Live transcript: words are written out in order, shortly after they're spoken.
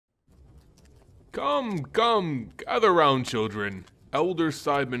Come, come, gather round, children. Elder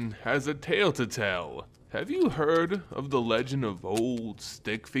Simon has a tale to tell. Have you heard of the legend of old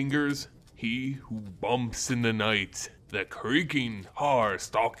Stickfingers? He who bumps in the night, the creaking har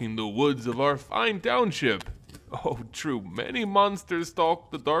stalking the woods of our fine township. Oh, true, many monsters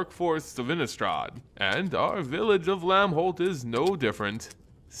stalk the dark forests of Innistrad, and our village of Lambholt is no different.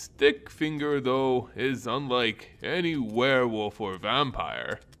 Stickfinger, though, is unlike any werewolf or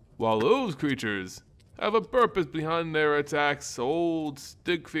vampire. While those creatures have a purpose behind their attacks, old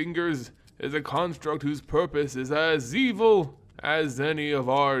Stickfingers is a construct whose purpose is as evil as any of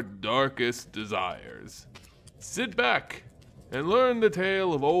our darkest desires. Sit back and learn the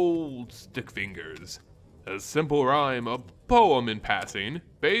tale of old Stickfingers. A simple rhyme, a poem in passing,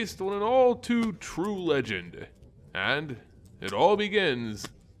 based on an all too true legend. And it all begins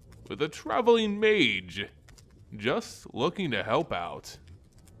with a traveling mage just looking to help out.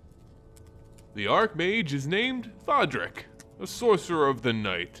 The Archmage is named Vadrik, a sorcerer of the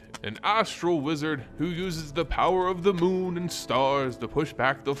night, an astral wizard who uses the power of the moon and stars to push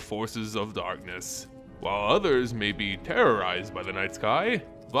back the forces of darkness. While others may be terrorized by the night sky,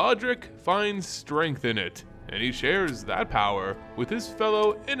 Vadrik finds strength in it, and he shares that power with his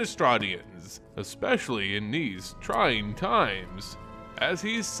fellow Innistradians, especially in these trying times. As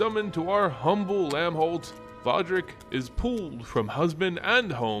he's summoned to our humble Lambholt, Vadrik is pulled from husband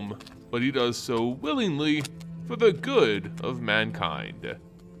and home, but he does so willingly for the good of mankind.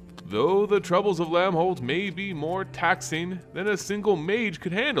 Though the troubles of Lambholt may be more taxing than a single mage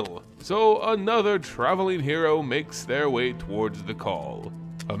could handle, so another traveling hero makes their way towards the call.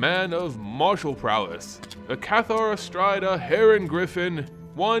 A man of martial prowess, a cathar astride a heron griffin,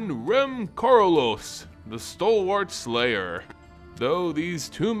 one Rem Korolos, the stalwart slayer. Though these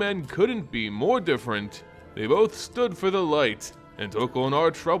two men couldn't be more different, they both stood for the light and took on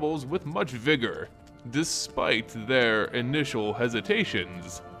our troubles with much vigor, despite their initial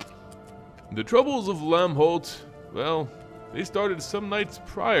hesitations. The troubles of Lambholt, well, they started some nights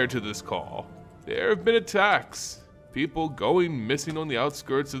prior to this call. There have been attacks, people going missing on the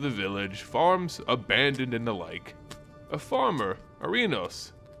outskirts of the village, farms abandoned and the like. A farmer,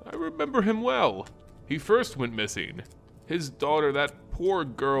 Arenos, I remember him well. He first went missing. His daughter, that poor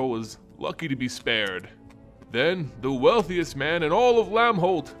girl, was lucky to be spared. Then, the wealthiest man in all of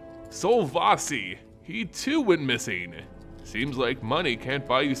Lambholt, Solvasi, he too went missing. Seems like money can't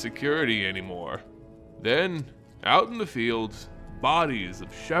buy you security anymore. Then, out in the fields, bodies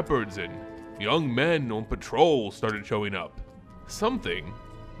of shepherds and young men on patrol started showing up. Something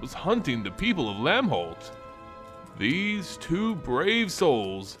was hunting the people of Lambholt. These two brave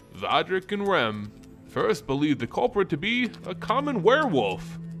souls, Vadrik and Rem, first believed the culprit to be a common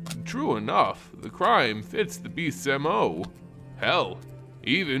werewolf. True enough, the crime fits the beast's MO. Hell,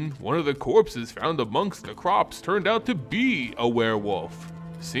 even one of the corpses found amongst the crops turned out to be a werewolf.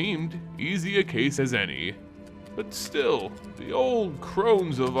 Seemed easy a case as any. But still, the old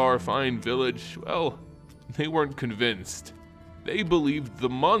crones of our fine village, well, they weren't convinced. They believed the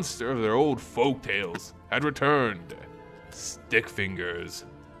monster of their old folktales had returned. Stickfingers.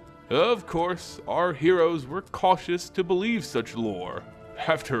 Of course, our heroes were cautious to believe such lore.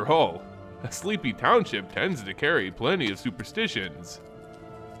 After all, a sleepy township tends to carry plenty of superstitions.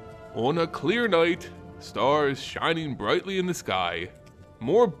 On a clear night, stars shining brightly in the sky,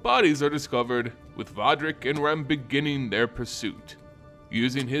 more bodies are discovered, with Vadrik and Rem beginning their pursuit.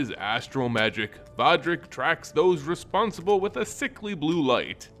 Using his astral magic, Vadrik tracks those responsible with a sickly blue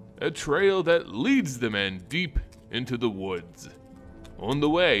light, a trail that leads the men deep into the woods. On the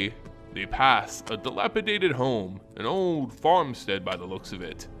way, they pass a dilapidated home, an old farmstead by the looks of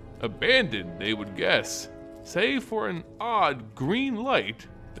it. Abandoned, they would guess, save for an odd green light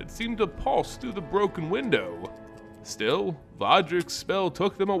that seemed to pulse through the broken window. Still, Vadrik's spell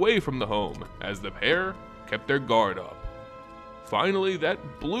took them away from the home, as the pair kept their guard up. Finally,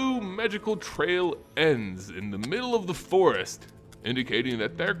 that blue magical trail ends in the middle of the forest, indicating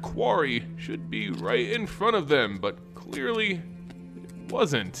that their quarry should be right in front of them, but clearly it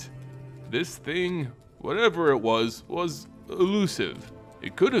wasn't. This thing, whatever it was elusive.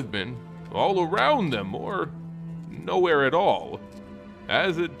 It could have been all around them or nowhere at all.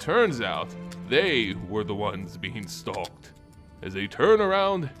 As it turns out, they were the ones being stalked. As they turn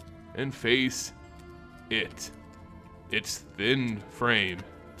around and face it. Its thin frame,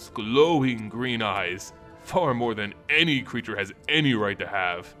 its glowing green eyes, far more than any creature has any right to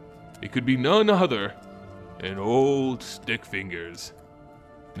have. It could be none other than old Stickfingers.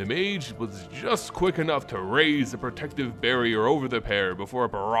 The mage was just quick enough to raise the protective barrier over the pair before a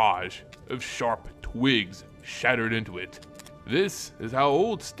barrage of sharp twigs shattered into it. This is how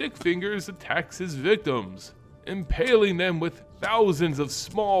old Stickfingers attacks his victims, impaling them with thousands of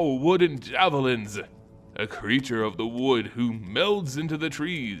small wooden javelins. A creature of the wood who melds into the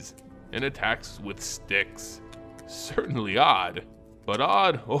trees and attacks with sticks. Certainly odd, but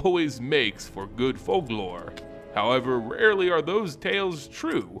odd always makes for good folklore. However, rarely are those tales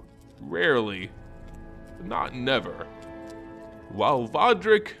true. Rarely, but not never. While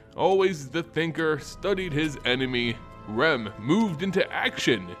Vadrik, always the thinker, studied his enemy, Rem moved into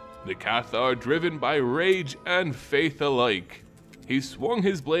action, the cathar driven by rage and faith alike. He swung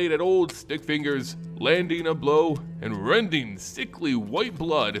his blade at old Stickfingers, landing a blow and rending sickly white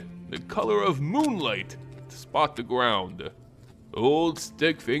blood, the color of moonlight, to spot the ground. Old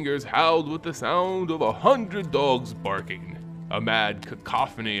Stickfingers howled with the sound of 100 dogs barking, a mad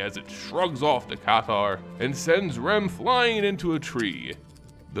cacophony as it shrugs off the cathar and sends Rem flying into a tree.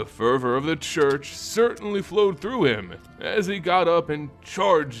 The fervor of the church certainly flowed through him as he got up and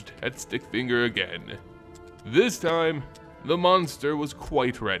charged at Stickfinger again. This time, the monster was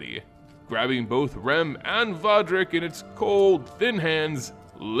quite ready, grabbing both Rem and Vadrik in its cold, thin hands,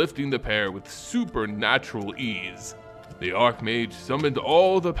 lifting the pair with supernatural ease. The Archmage summoned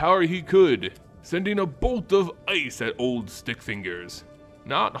all the power he could, sending a bolt of ice at old Stickfingers,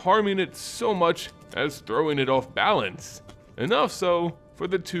 not harming it so much as throwing it off balance, enough so for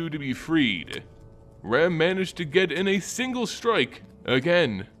the two to be freed. Rem managed to get in a single strike,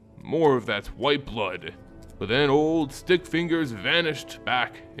 again, more of that white blood, but then old Stickfingers vanished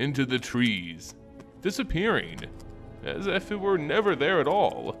back into the trees, disappearing, as if it were never there at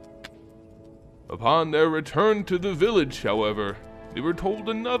all. Upon their return to the village, however, they were told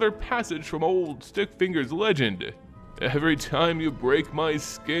another passage from old Stickfinger's legend. Every time you break my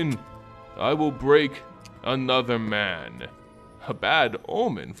skin, I will break another man. A bad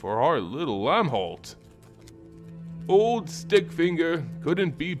omen for our little Lambholt. Old Stickfinger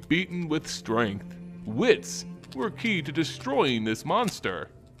couldn't be beaten with strength. Wits were key to destroying this monster.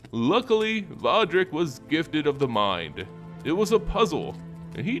 Luckily, Vadrik was gifted of the mind. It was a puzzle,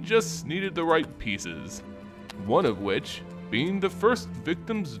 and he just needed the right pieces. One of which being the first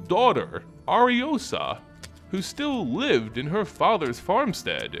victim's daughter, Ariosa, who still lived in her father's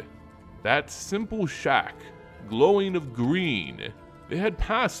farmstead. That simple shack, glowing of green. They had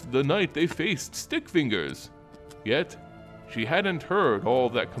passed the night they faced Stickfingers. Yet, she hadn't heard all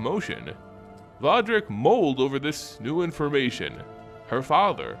that commotion. Vadrik mulled over this new information. Her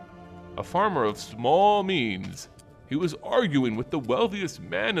father, a farmer of small means, he was arguing with the wealthiest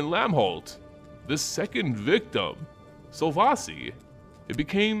man in Lambholt. The second victim, Solvasi. It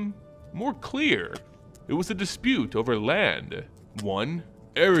became more clear. It was a dispute over land. One,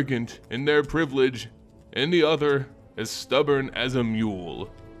 arrogant in their privilege, and the other, as stubborn as a mule.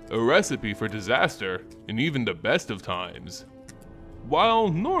 A recipe for disaster in even the best of times. While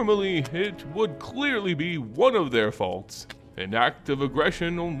normally it would clearly be one of their faults, an act of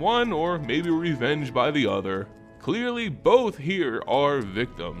aggression on one or maybe revenge by the other, clearly both here are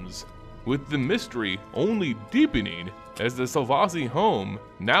victims, with the mystery only deepening as the Solvasi home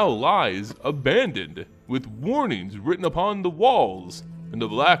now lies abandoned, with warnings written upon the walls and the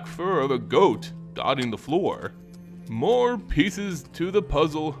black fur of a goat dotting the floor. More pieces to the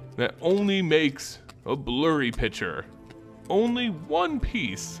puzzle that only makes a blurry picture. Only one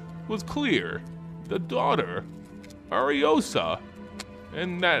piece was clear: the daughter, Ariosa,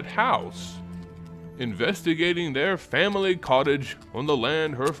 and that house. Investigating their family cottage on the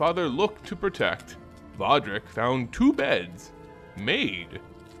land her father looked to protect, Vadrik found 2 beds, made,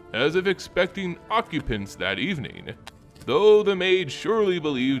 as if expecting occupants that evening, though the maid surely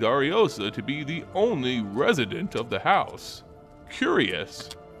believed Ariosa to be the only resident of the house. Curious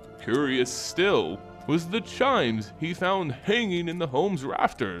still, was the chimes he found hanging in the home's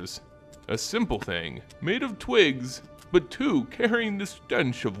rafters. A simple thing, made of twigs, but 2 carrying the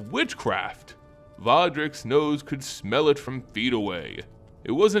stench of witchcraft. Vadrik's nose could smell it from feet away.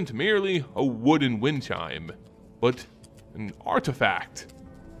 It wasn't merely a wooden wind chime, but an artifact,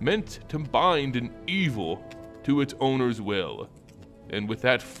 meant to bind an evil to its owner's will. And with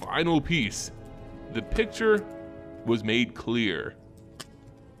that final piece, the picture was made clear.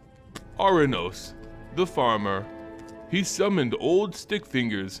 Aranos, the farmer, he summoned old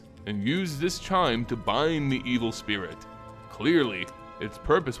Stickfingers and used this chime to bind the evil spirit. Clearly, its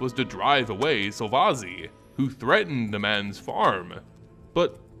purpose was to drive away Solvasi, who threatened the man's farm.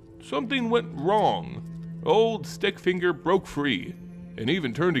 But something went wrong. Old Stickfinger broke free, and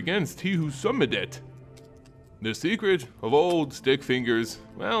even turned against he who summoned it. The secret of old Stickfingers,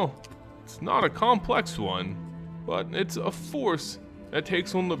 well, it's not a complex one, but it's a force that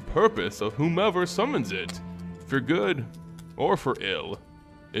takes on the purpose of whomever summons it, for good or for ill.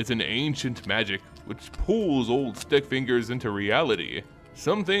 It's an ancient magic which pulls old Stickfingers into reality,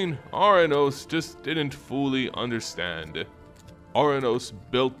 something Aranos just didn't fully understand. Aranos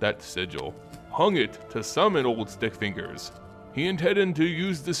built that sigil, hung it to summon old Stickfingers. He intended to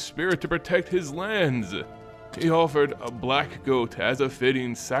use the spirit to protect his lands. He offered a black goat as a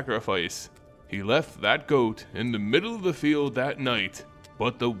fitting sacrifice. He left that goat in the middle of the field that night,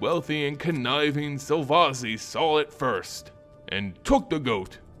 but the wealthy and conniving Silvasi saw it first, and took the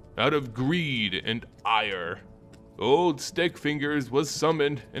goat out of greed and ire. Old Stickfingers was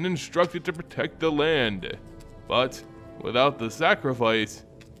summoned and instructed to protect the land, but without the sacrifice,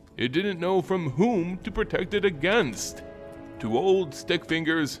 it didn't know from whom to protect it against. To old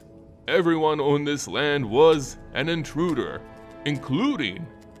Stickfingers, everyone on this land was an intruder, including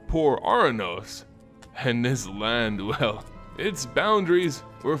poor Aranos. And this land, well, its boundaries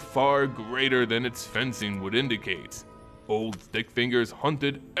were far greater than its fencing would indicate. Old Stickfingers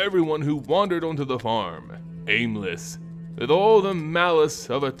hunted everyone who wandered onto the farm, aimless, with all the malice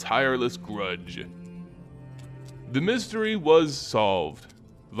of a tireless grudge. The mystery was solved.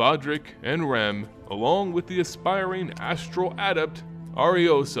 Vadrik and Rem, along with the aspiring astral adept,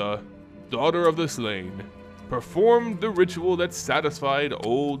 Ariosa, daughter of the slain, performed the ritual that satisfied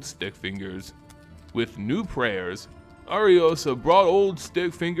old Stickfingers. With new prayers, Ariosa brought old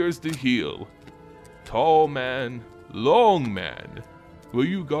Stickfingers to heal. Tall man, long man, will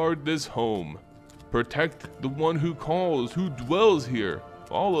you guard this home? Protect the one who calls, who dwells here,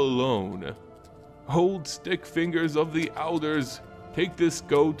 all alone. Old Stickfingers of the Elders, take this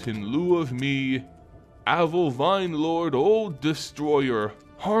goat in lieu of me. Avil Vine Lord, old destroyer,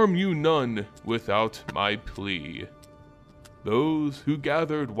 harm you none without my plea. Those who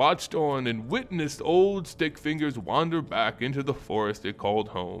gathered watched on and witnessed old Stickfingers wander back into the forest it called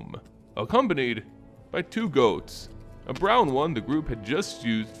home, accompanied by two goats, a brown one the group had just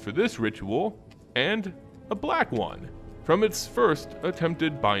used for this ritual, and a black one from its first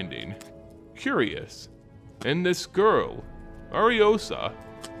attempted binding. Curious. And this girl, Ariosa,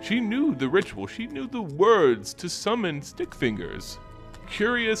 she knew the ritual, she knew the words to summon Stickfingers.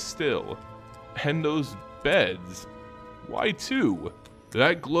 Curious still. And those beds, why two?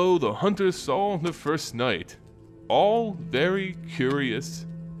 That glow the hunters saw the first night. All very curious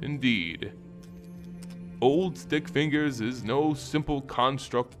indeed. Old Stickfingers is no simple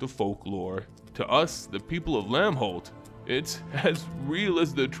construct of folklore. To us, the people of Lambholt, it's as real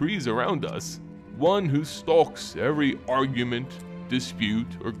as the trees around us. One who stalks every argument,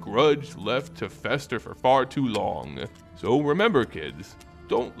 dispute, or grudge left to fester for far too long. So remember, kids,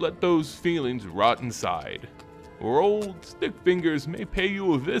 don't let those feelings rot inside, or old Stickfingers may pay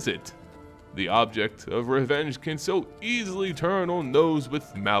you a visit. The object of revenge can so easily turn on those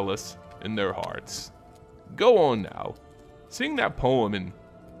with malice in their hearts. Go on now, sing that poem and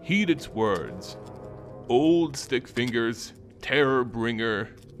heed its words. Old Stickfingers, terror bringer,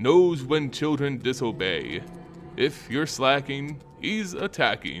 knows when children disobey. If you're slacking, he's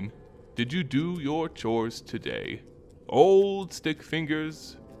attacking. Did you do your chores today? Old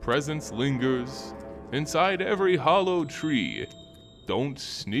Stickfingers, presence lingers inside every hollow tree. Don't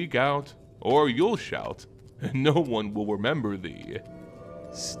sneak out, or you'll shout, and no one will remember thee.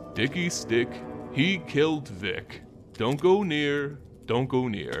 Sticky Stick, he killed Vic. Don't go near, don't go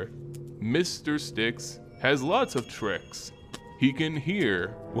near. Mr. Sticks has lots of tricks. He can hear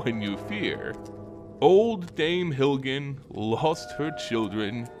when you fear. Old Dame Hilgen lost her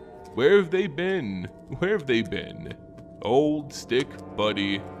children. Where have they been? Where have they been? Old Stick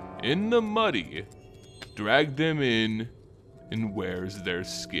Buddy, in the muddy, drag them in and wears their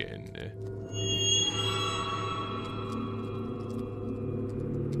skin.